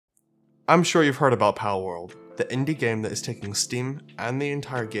I'm sure you've heard about Palworld, the indie game that is taking Steam and the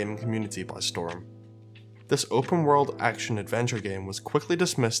entire gaming community by storm. This open-world action-adventure game was quickly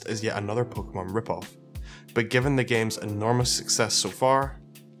dismissed as yet another Pokemon ripoff, but given the game's enormous success so far,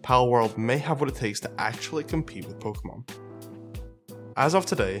 Palworld may have what it takes to actually compete with Pokemon. As of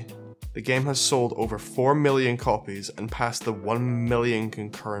today, the game has sold over 4 million copies and passed the 1 million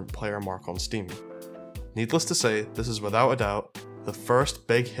concurrent player mark on Steam. Needless to say, this is without a doubt the first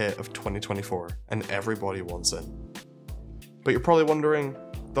big hit of 2024, and everybody wants it. But you're probably wondering,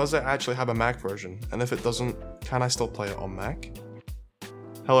 does it actually have a Mac version? And if it doesn't, can I still play it on Mac?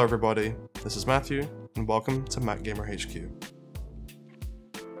 Hello everybody, this is Matthew, and welcome to Mac Gamer HQ.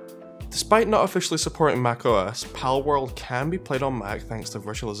 Despite not officially supporting macOS, Palworld can be played on Mac thanks to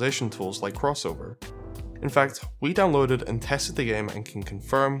virtualization tools like Crossover. In fact, we downloaded and tested the game and can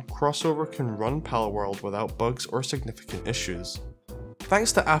confirm Crossover can run Palworld without bugs or significant issues.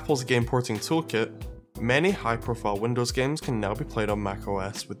 Thanks to Apple's game porting toolkit, many high-profile Windows games can now be played on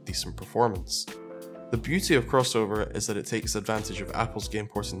macOS with decent performance. The beauty of Crossover is that it takes advantage of Apple's game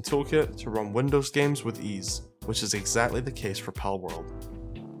porting toolkit to run Windows games with ease, which is exactly the case for Palworld.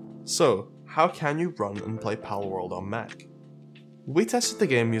 So, how can you run and play Palworld on Mac? We tested the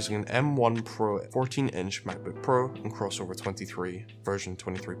game using an M1 Pro 14-inch MacBook Pro and Crossover 23, version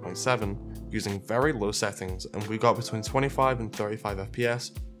 23.7, using very low settings, and we got between 25 and 35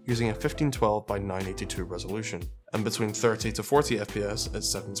 FPS using a 1512 by 982 resolution, and between 30 to 40 FPS at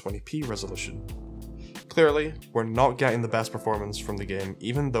 720p resolution. Clearly, we're not getting the best performance from the game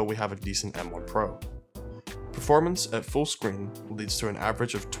even though we have a decent M1 Pro. Performance at full screen leads to an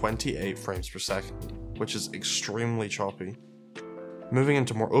average of 28 frames per second, which is extremely choppy. Moving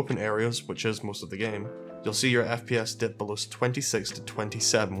into more open areas, which is most of the game, you'll see your FPS dip below 26 to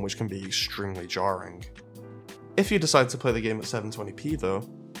 27, which can be extremely jarring. If you decide to play the game at 720p though,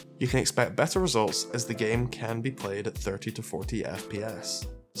 you can expect better results as the game can be played at 30 to 40 FPS.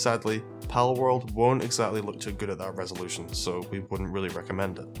 Sadly, Palworld won't exactly look too good at that resolution, so we wouldn't really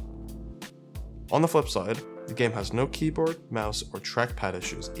recommend it. On the flip side, the game has no keyboard, mouse, or trackpad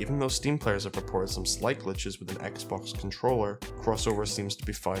issues. Even though Steam players have reported some slight glitches with an Xbox controller, Crossover seems to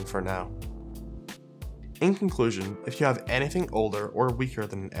be fine for now. In conclusion, if you have anything older or weaker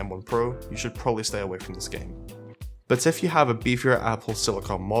than an M1 Pro, you should probably stay away from this game. But if you have a beefier Apple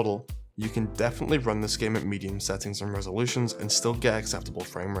Silicon model, you can definitely run this game at medium settings and resolutions and still get acceptable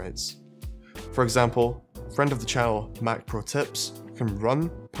frame rates. For example, friend of the channel, Mac Pro Tips, can run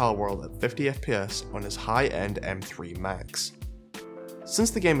Palworld at 50 FPS on his high-end M3 Max.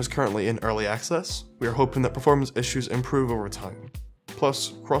 Since the game is currently in early access, we are hoping that performance issues improve over time.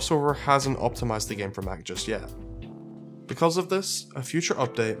 Plus, Crossover hasn't optimized the game for Mac just yet. Because of this, a future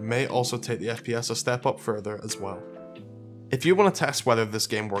update may also take the FPS a step up further as well. If you want to test whether this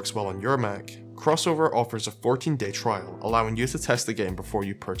game works well on your Mac, Crossover offers a 14-day trial, allowing you to test the game before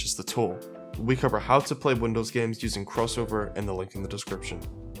you purchase the tool. We cover how to play Windows games using Crossover in the link in the description.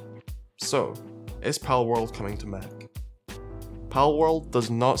 So, is Palworld coming to Mac? Palworld does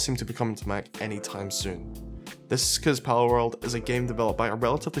not seem to be coming to Mac anytime soon. This is because Palworld is a game developed by a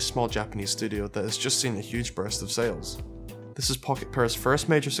relatively small Japanese studio that has just seen a huge burst of sales. This is Pocket Pair's first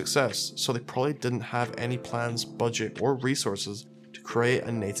major success, so they probably didn't have any plans, budget, or resources to create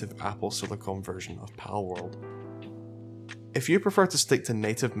a native Apple Silicon version of Palworld. If you prefer to stick to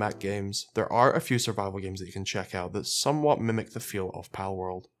native Mac games, there are a few survival games that you can check out that somewhat mimic the feel of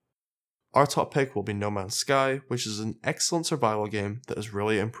Palworld. Our top pick will be No Man's Sky, which is an excellent survival game that has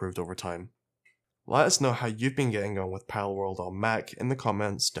really improved over time. Let us know how you've been getting on with Palworld on Mac in the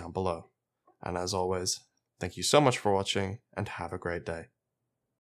comments down below. And as always, thank you so much for watching and have a great day.